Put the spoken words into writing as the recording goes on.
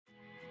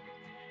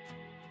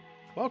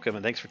Welcome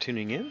and thanks for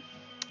tuning in.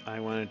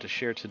 I wanted to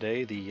share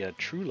today the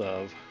True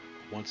Love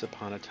Once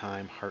Upon a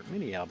Time Heart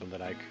Mini album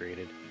that I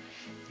created.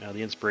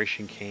 The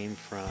inspiration came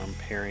from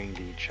pairing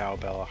the Ciao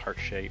Bella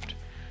heart-shaped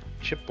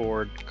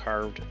chipboard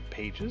carved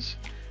pages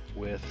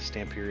with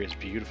Stamperia's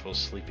beautiful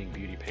Sleeping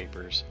Beauty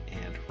papers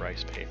and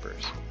rice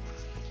papers.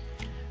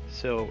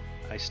 So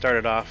I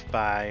started off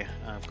by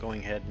going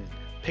ahead and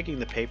picking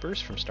the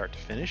papers from start to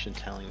finish and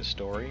telling the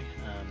story.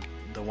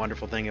 The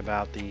wonderful thing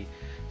about the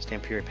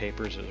Stamperia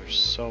papers is there's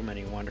so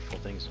many wonderful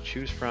things to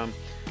choose from,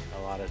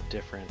 a lot of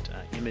different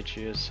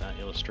images,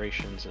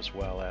 illustrations, as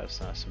well as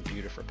some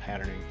beautiful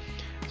patterning.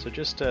 So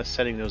just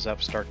setting those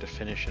up start to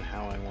finish and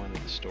how I wanted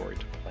the story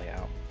to play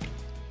out.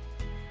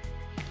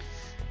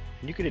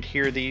 And you could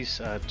adhere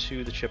these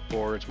to the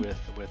chipboards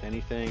with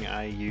anything.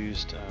 I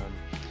used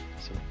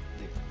some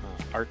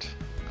art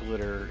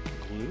glitter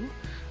glue.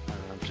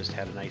 Just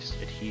had a nice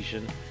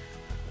adhesion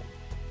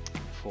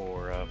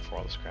for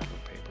all the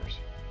scrapbook papers.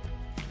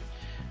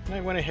 And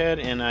I went ahead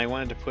and I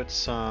wanted to put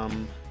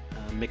some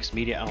mixed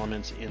media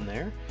elements in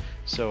there.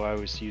 So I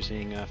was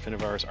using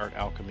Finnavar's Art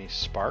Alchemy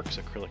Sparks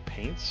acrylic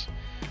paints.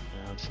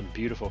 Some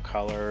beautiful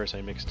colors.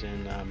 I mixed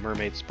in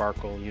mermaid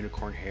sparkle,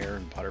 unicorn hair,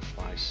 and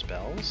butterfly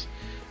spells.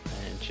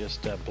 And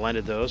just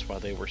blended those while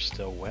they were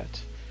still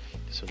wet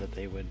so that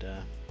they would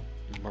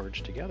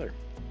merge together.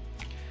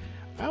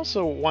 I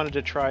also wanted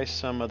to try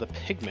some of the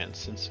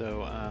pigments, and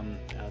so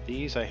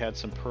these I had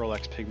some Pearl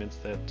X pigments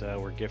that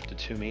were gifted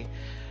to me,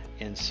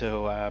 and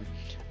so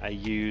I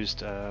used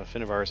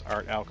Finnavar's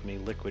Art Alchemy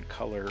Liquid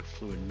Color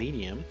Fluid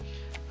Medium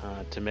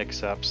to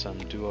mix up some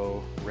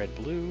Duo Red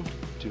Blue,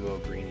 Duo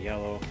Green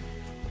Yellow,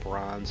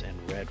 Bronze,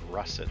 and Red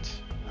Russet,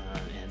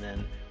 and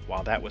then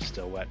while that was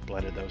still wet,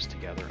 blended those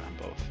together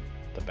on both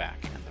the back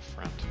and the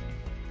front.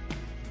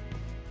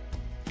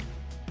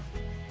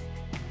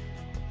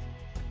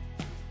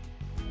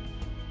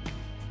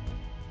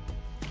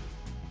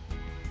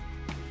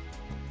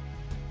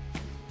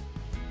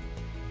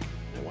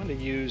 I want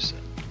to use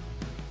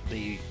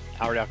the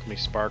Art Alchemy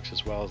Sparks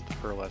as well as the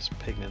Pearl X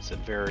pigments at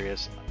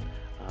various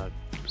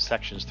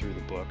sections through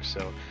the book.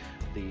 So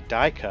the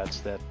die cuts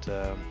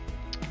that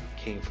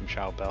came from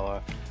Ciao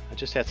Bella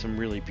just had some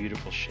really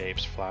beautiful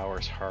shapes,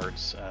 flowers,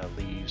 hearts,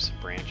 leaves,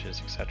 branches,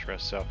 etc.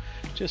 So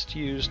just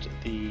used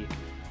the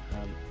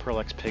Pearl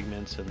X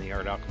pigments and the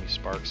Art Alchemy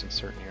Sparks in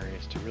certain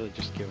areas to really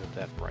just give it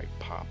that bright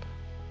pop.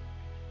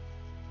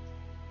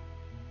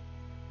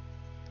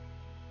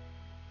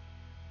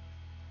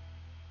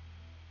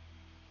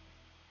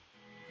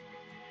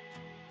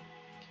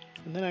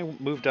 And then I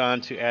moved on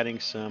to adding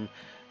some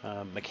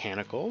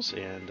mechanicals,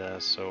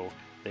 and so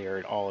they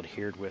are all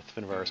adhered with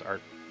Finnavar's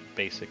Art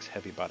Basics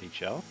Heavy Body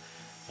Gel.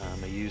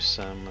 I used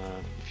a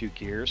few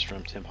gears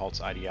from Tim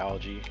Holtz's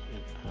Ideology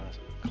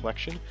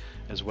collection,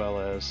 as well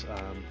as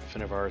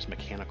Finnavar's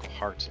Mechanical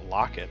Hearts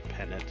Locket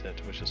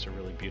pendant, which is a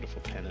really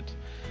beautiful pendant.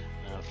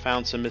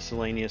 Found some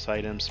miscellaneous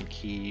items, some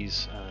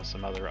keys,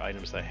 some other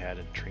items that I had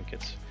and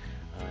trinkets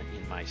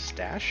in my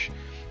stash,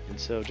 and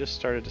so just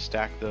started to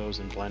stack those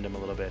and blend them a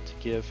little bit to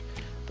give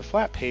the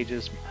flat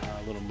pages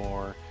a little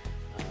more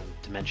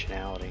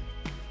dimensionality.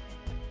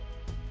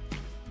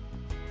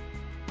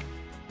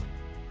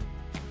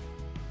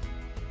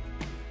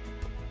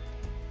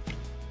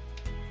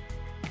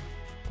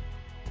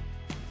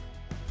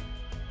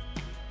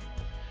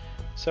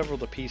 Several of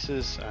the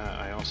pieces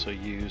I also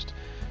used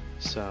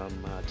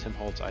some Tim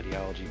Holtz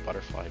Ideology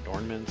butterfly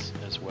adornments,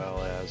 as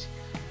well as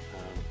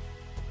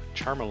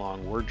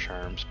Charmalong word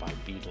charms by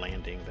Bead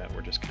Landing that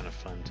were just kind of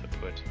fun to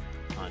put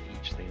on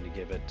each thing to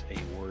give it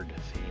a word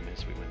theme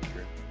as we went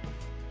through.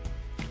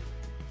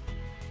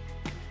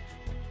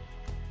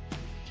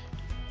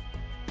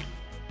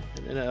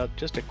 And then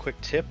just a quick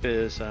tip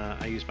is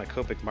I use my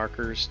Copic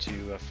markers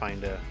to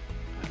find a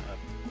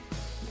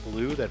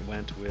blue that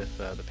went with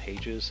the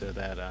pages so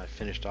that I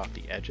finished off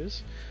the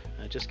edges.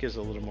 It just gives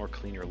a little more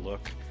cleaner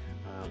look,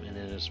 and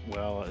then as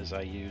well as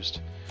I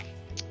used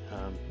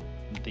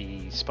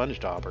the sponge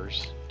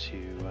daubers to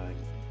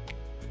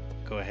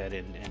go ahead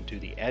and do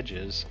the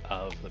edges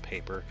of the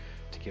paper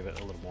to give it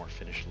a little more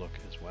finished look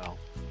as well.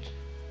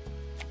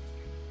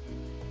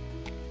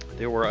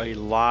 There were a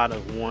lot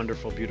of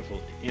wonderful, beautiful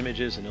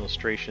images and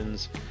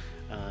illustrations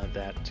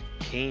that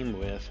came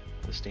with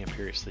the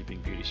Stamperia Sleeping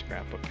Beauty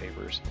scrapbook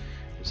papers,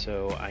 and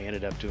so I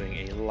ended up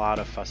doing a lot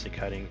of fussy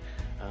cutting.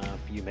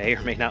 You may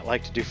or may not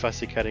like to do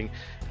fussy cutting,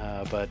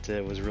 but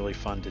it was really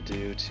fun to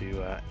do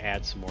to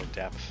add some more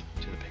depth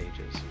to the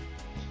pages.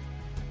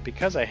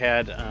 Because I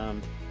had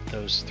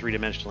those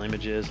three-dimensional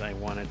images, I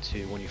wanted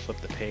to, when you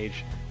flip the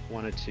page,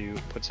 wanted to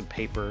put some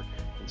paper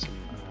and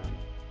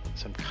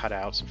some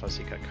cutouts, some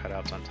fussy cut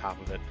cutouts on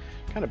top of it,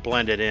 kind of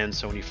blend it in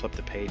so when you flip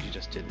the page you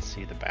just didn't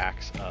see the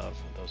backs of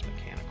those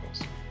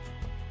mechanicals.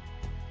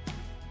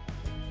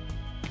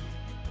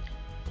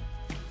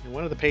 In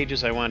one of the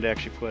pages I wanted to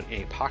actually put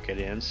a pocket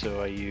in,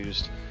 so I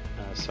used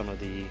some of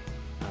the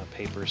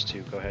papers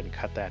to go ahead and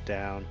cut that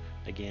down,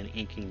 again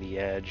inking the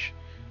edge,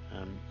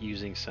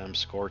 using some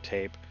score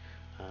tape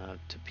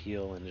to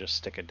peel and just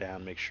stick it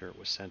down, make sure it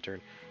was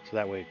centered, so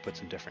that way it puts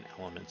some different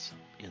elements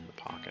in the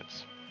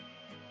pockets.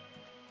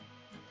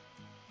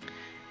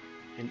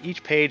 And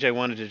each page I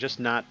wanted to just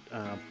not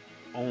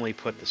only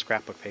put the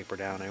scrapbook paper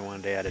down, I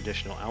wanted to add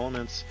additional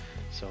elements.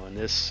 So on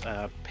this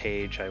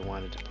page I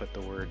wanted to put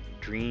the word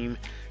dream,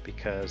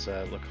 because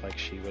it looked like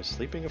she was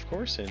sleeping, of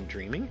course, and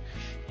dreaming,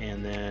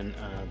 and then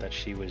that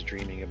she was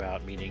dreaming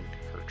about meeting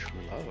her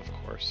true love, of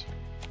course.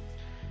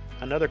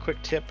 Another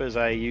quick tip is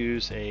I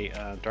use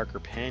a darker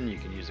pen. You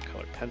can use a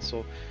colored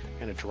pencil,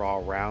 kind of draw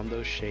around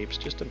those shapes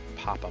just to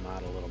pop them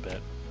out a little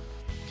bit.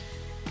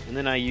 And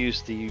then I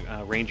use the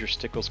Ranger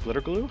Stickles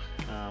glitter glue,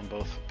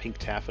 both pink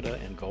taffeta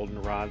and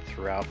goldenrod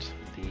throughout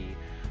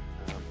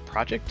the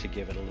project to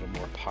give it a little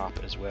more pop,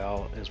 as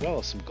well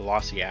as some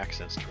glossy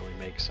accents to really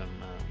make some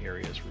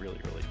areas really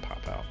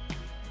pop out.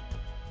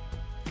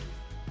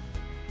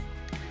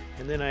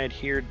 And then I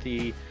adhered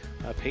the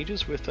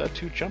pages with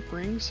 2 jump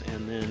rings,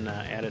 and then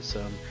added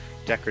some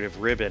decorative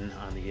ribbon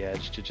on the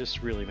edge to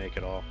just really make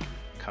it all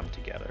come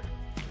together.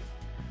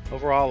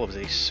 Overall, it was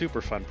a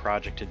super fun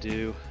project to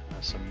do.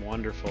 Some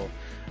wonderful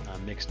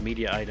mixed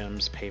media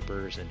items,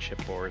 papers, and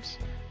chipboards.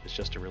 It's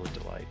just a really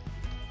delight.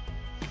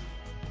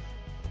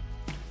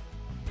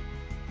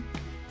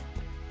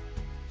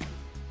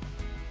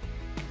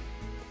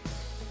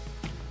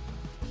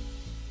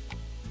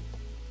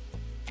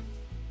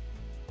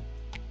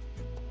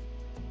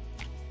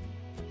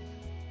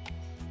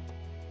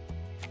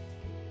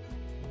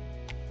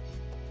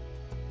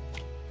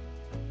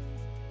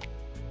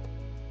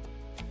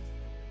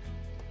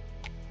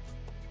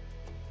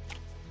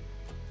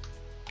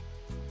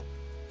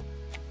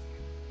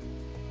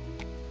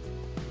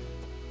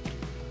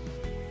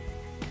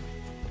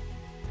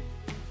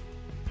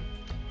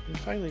 And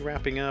finally,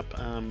 wrapping up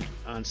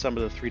on some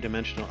of the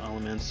 3-dimensional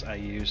elements, I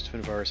used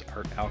Finnevar's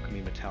Art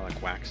Alchemy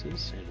metallic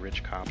waxes in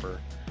rich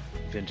copper,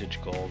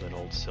 vintage gold, and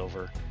old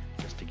silver,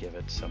 just to give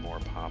it some more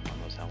pop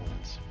on those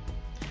elements.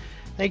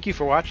 Thank you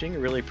for watching. I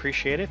really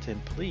appreciate it,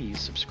 and please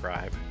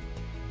subscribe.